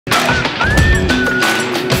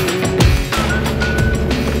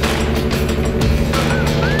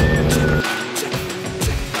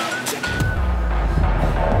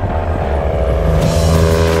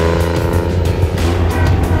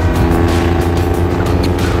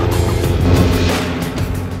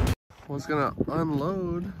was gonna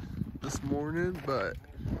unload this morning, but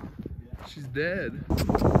she's dead. How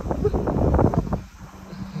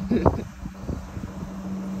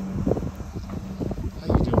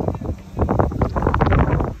you doing?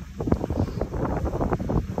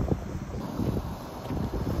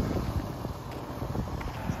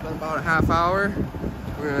 It's been about a half hour.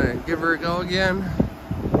 We're gonna give her a go again.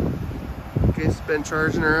 In case it's been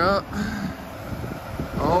charging her up.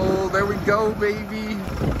 Oh, there we go, baby.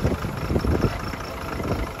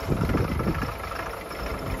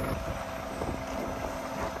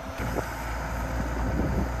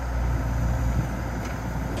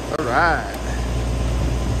 All right.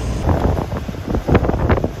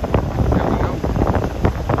 There we go.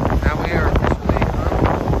 Now we are officially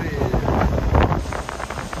unloaded.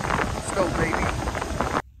 Let's go, baby.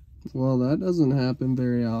 Well, that doesn't happen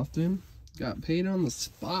very often. Got paid on the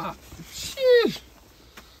spot. Sheesh.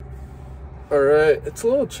 All right, it's a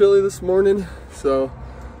little chilly this morning, so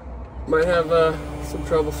might have some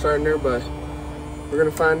trouble starting her, but we're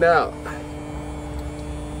gonna find out.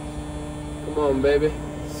 Come on, baby.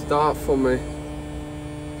 Stop for me.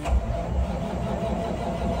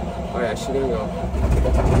 Oh yeah, she's gonna go.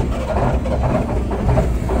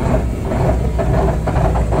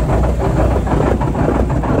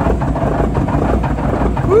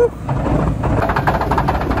 Woo!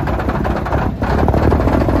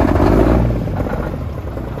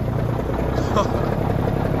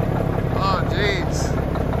 Oh jeez.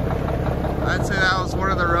 I'd say that was one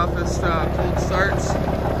of the roughest cold starts.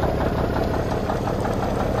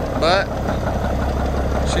 But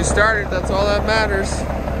she started, that's all that matters.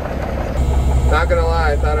 Not gonna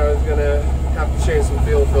lie, I thought I was gonna have to change some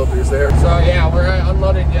fuel filters there. So yeah, we're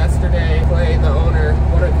unloaded yesterday. Clay, the owner,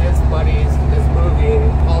 one of his buddies, is moving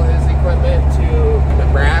all his equipment to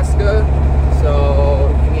Nebraska.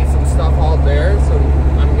 So he needs some stuff hauled there. So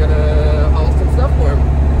I'm gonna haul some stuff for him.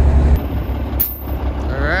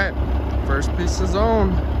 All right, first piece is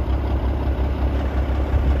on.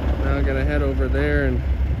 Now I gotta head over there and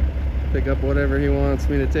pick up whatever he wants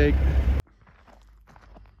me to take.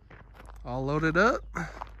 All loaded up.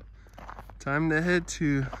 Time to head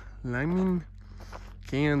to Haulin,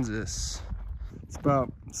 Kansas. It's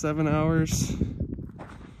about 7 hours,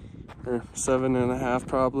 or 7.5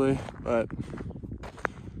 probably, but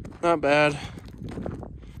not bad.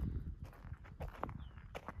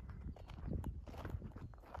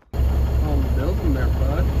 On the building there,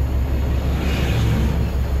 bud.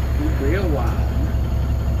 Be real wild.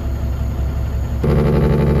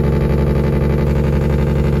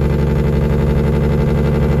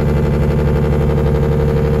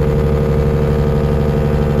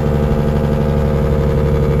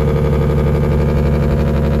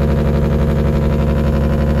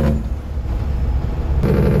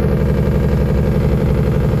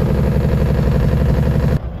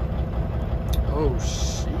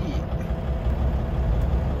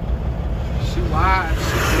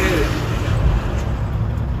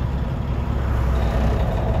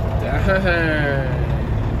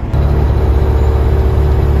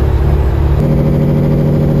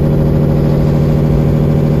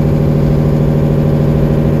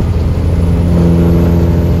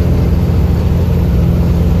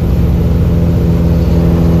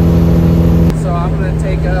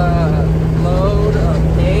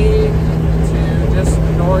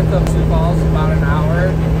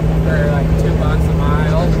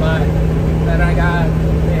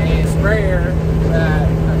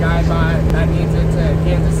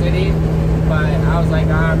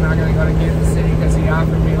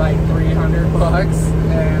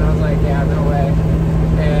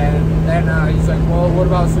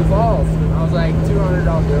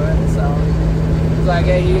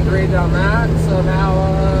 On that, so now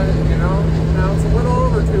you know, now it's a little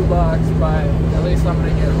over $2, but at least I'm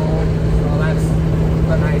gonna get home, so that's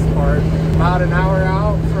the nice part. About an hour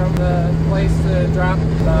out from the place to drop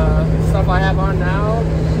the stuff I have on now,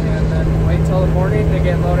 and then wait till the morning to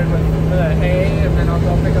get loaded with the hay, and then I'll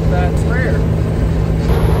go pick up that sprayer.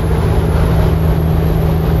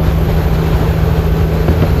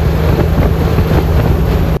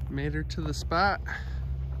 Made her to the spot.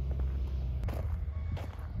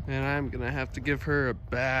 And I'm gonna have to give her a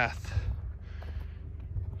bath.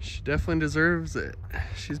 She definitely deserves it.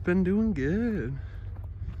 She's been doing good.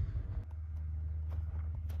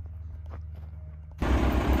 All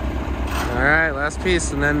right, last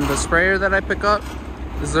piece. And then the sprayer that I pick up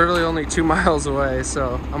is literally only 2 miles away.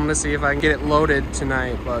 So I'm gonna see if I can get it loaded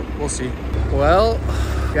tonight, but we'll see. Well,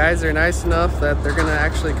 guys are nice enough that they're gonna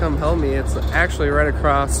actually come help me. It's actually right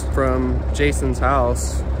across from Jason's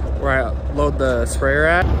house where I load the sprayer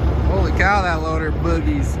at. Holy cow, that loader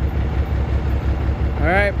boogies. All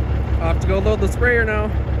right, I'll have to go load the sprayer now.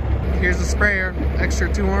 Here's the sprayer, extra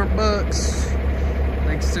 $200.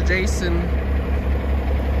 Thanks to Jason.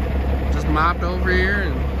 Just mopped over here,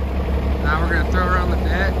 and now we're gonna throw her on the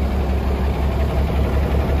deck.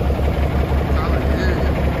 Call it good.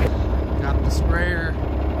 Got the sprayer.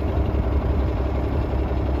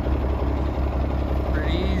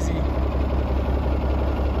 Pretty easy.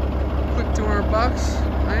 Quick $200.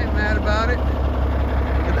 I ain't mad about it.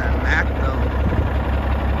 Look at that back though.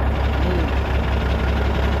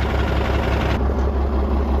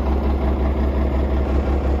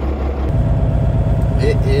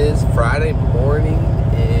 It is Friday morning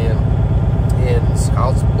in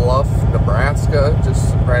Scouts Bluff, Nebraska,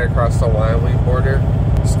 just right across the Wyoming border.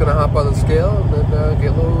 Just gonna hop on the scale and then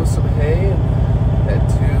get loaded with some hay and head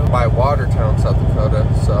to by Watertown, South Dakota.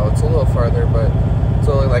 So it's a little farther, but it's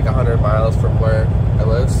only like 100 miles from where I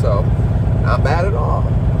live, so not bad at all.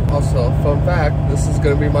 Also, fun fact, this is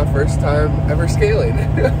gonna be my first time ever scaling.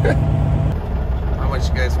 How much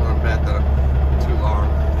you guys want to bet that I'm too long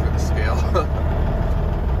for the scale?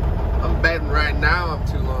 I'm betting right now I'm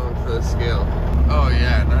too long for the scale. Oh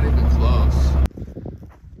yeah, not even close.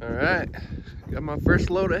 Alright, got my first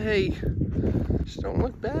load of hay. Just don't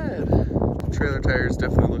look bad. Trailer tires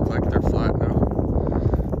definitely look like they're flat now.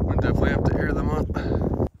 We'll definitely have to air them up.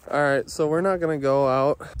 Alright, so we're not gonna go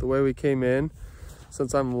out the way we came in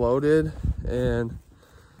since I'm loaded and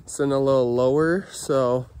sitting a little lower.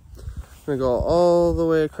 So I'm gonna go all the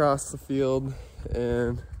way across the field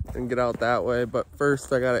and get out that way. But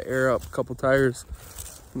first I gotta air up a couple tires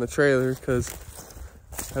in the trailer because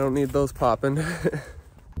I don't need those popping.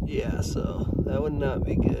 Yeah, so that would not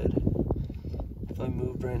be good if I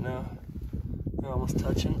moved right now. They're almost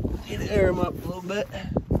touching. Need to air them up a little bit.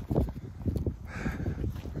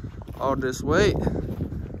 I'll just wait.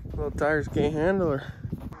 Little tires can't handle her.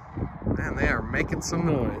 Man, they are making some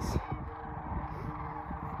noise.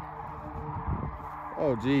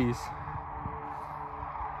 Oh geez.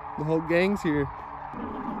 The whole gang's here.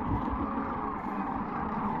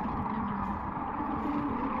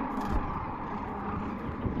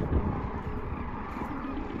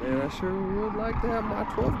 Man, I sure would like to have my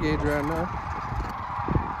 12 gauge right now.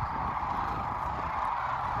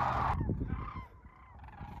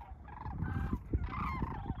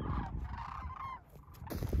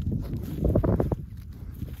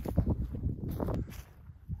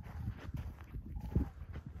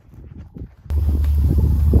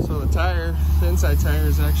 The inside tire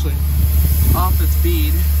is actually off its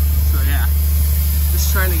bead, so yeah,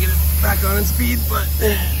 just trying to get it back on its bead, but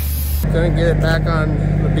couldn't get it back on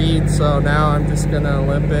the bead, so now I'm just gonna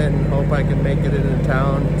limp it and hope I can make it into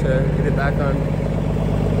town to get it back on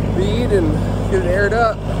bead and get it aired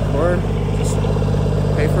up, or just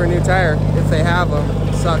pay for a new tire if they have them.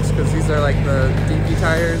 It sucks because these are like the DP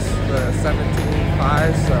tires, the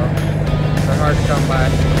 17.5, so they're hard to come by.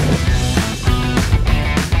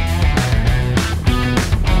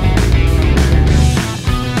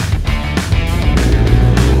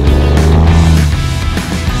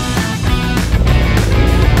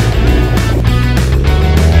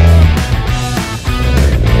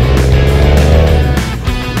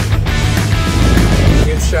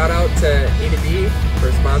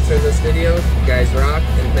 This video, you guys rock,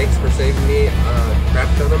 and thanks for saving me a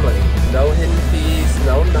crap ton of money. No hidden fees,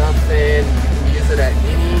 no nothing. You can use it at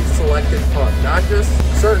any selected pump, not just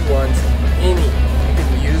certain ones, any. You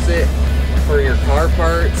can use it for your car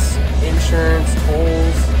parts, insurance,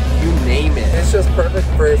 tolls, you name it. It's just perfect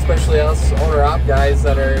for especially us owner-op guys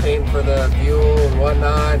that are paying for the fuel and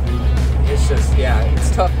whatnot. It's just, yeah,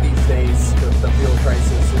 it's tough these days with the fuel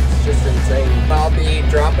prices. It's just insane. I'll be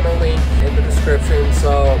dropping a link in the description,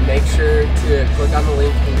 so make sure to click on the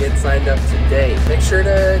link and get signed up today. Make sure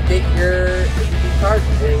to get your ADB card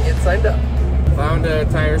and get signed up. Found a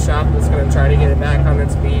tire shop that's going to try to get it back on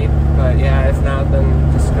its speed, but yeah, if not,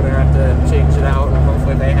 then just going to have to change it out, and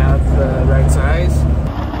hopefully they have the right size.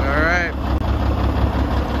 All right.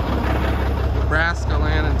 Nebraska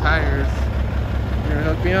Land and Tires. You're going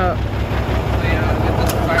to hook me up. Get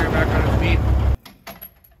this tire back on its feet.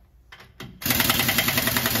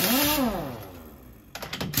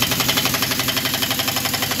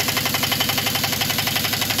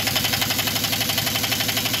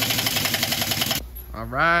 All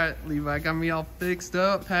right, Levi got me all fixed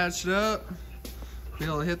up, patched up, be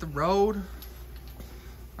able to hit the road.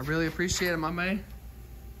 I really appreciate it, my man.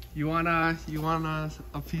 You want a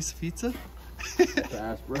piece of pizza?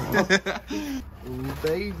 Fast, bro. Ooh,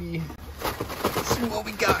 baby. Let's see what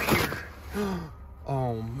we got here.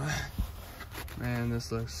 Oh man,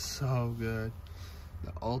 this looks so good.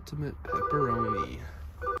 The ultimate pepperoni.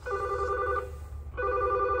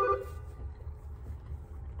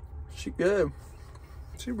 She good.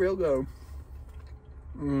 She real good.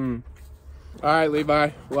 All right, Levi.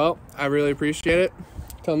 Well, I really appreciate it.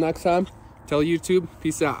 Till next time. Tell YouTube.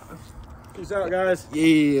 Peace out. Peace out, guys.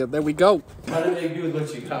 Yeah, there we go. How did they do with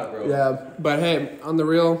what you got, bro? Yeah, but hey, on the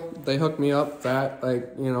real, they hooked me up that,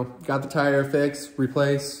 like, you know, got the tire fixed,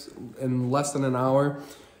 replaced in less than an hour,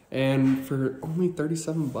 and for only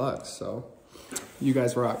 37 bucks. So, you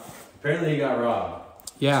guys rock. Apparently, you got robbed.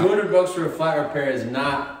 Yeah. 200 bucks for a flat repair is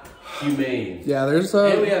not humane. Yeah, there's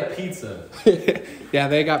And we have pizza. Yeah,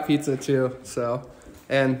 they got pizza too. So,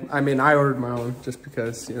 and I mean, I ordered my own just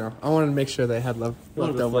because, you know, I wanted to make sure they had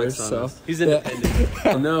leftovers. So he's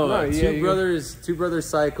independent. No, yeah, two brothers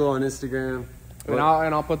cycle on Instagram. And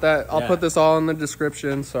I'll put that. I'll put this all in the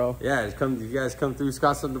description. So yeah, you guys come through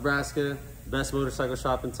Scottsdale, Nebraska, best motorcycle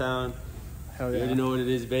shop in town. Hell yeah. You already know what it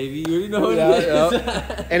is, baby. You already know what it is.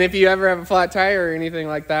 And if you ever have a flat tire or anything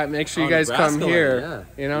like that, make sure you guys Nebraska come here. land,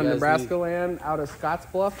 You know, Nebraska land out of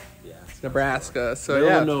Scottsbluff, Nebraska. So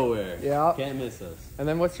middle of nowhere. Yeah. Can't miss us. And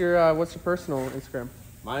then what's your personal Instagram?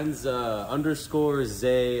 Mine's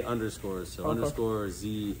 _Zay_. So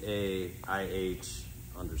 _ZAIH_.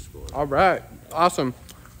 All right. Awesome.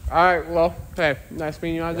 All right. Well, hey, nice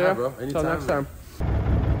meeting you, Isaiah. Yeah, bro. Until next time.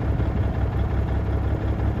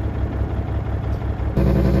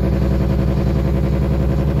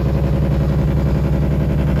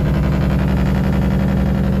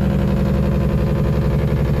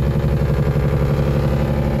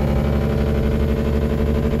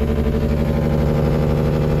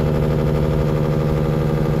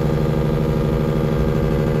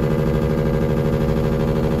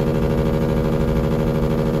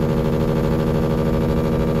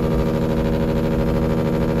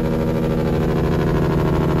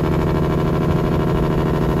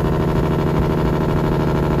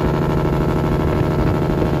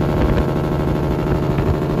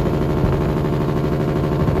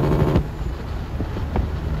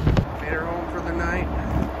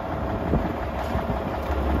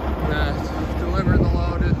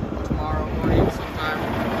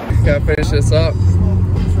 Gotta finish this up.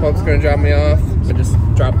 Pope's gonna drop me off. I just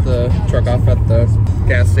dropped the truck off at the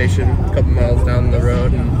gas station a couple miles down the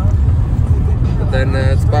road, but then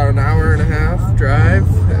it's about an hour and a half drive,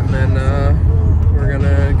 and then we're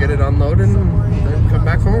gonna get it unloaded and then come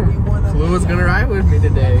back home. Flua's gonna ride with me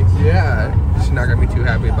today. Yeah, she's not gonna be too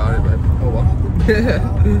happy about it, but oh well.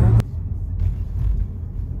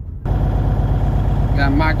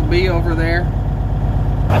 Got Michael B over there.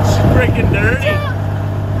 That's freaking dirty.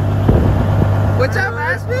 What's up,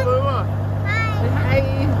 Aspen? Flua. Hi.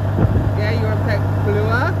 Yeah, you want to pet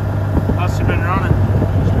Flua? How's she been running?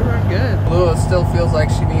 She's been running good. Flua still feels like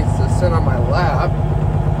she needs to sit on my lap.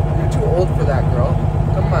 You're too old for that, girl.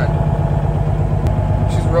 Come on.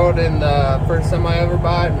 She's rode in the first semi I ever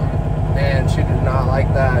bought, and she did not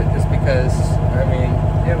like that just because, I mean,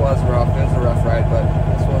 it was rough. It was a rough ride, but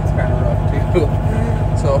this one's kind of rough too.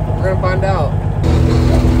 So we're gonna find out.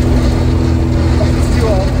 It's too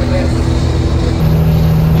old for this.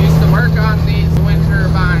 Used to work on these wind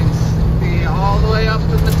turbines, all the way up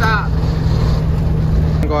to the top.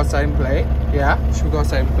 Go outside and play. Yeah, should we go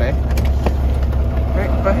outside and play?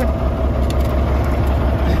 Right, go ahead.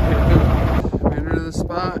 Made her to the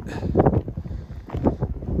spot.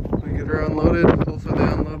 We get her unloaded. Hopefully they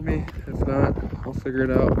unload me. If not, I'll figure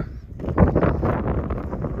it out.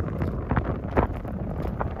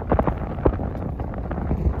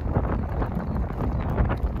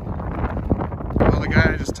 The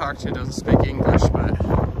guy I just talked to doesn't speak English, but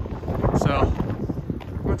so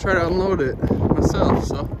I'm gonna try to unload it myself,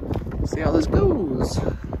 so see how this goes.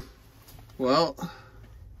 Well,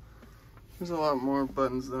 there's a lot more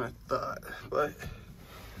buttons than I thought, but it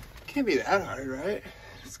can't be that hard, right?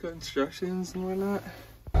 Just got instructions and whatnot.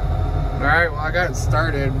 All right, well, I got it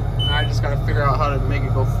started. Now I just gotta figure out how to make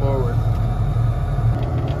it go forward.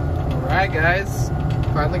 All right, guys,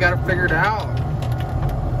 finally got it figured out.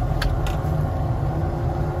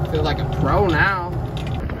 Feel like a pro now.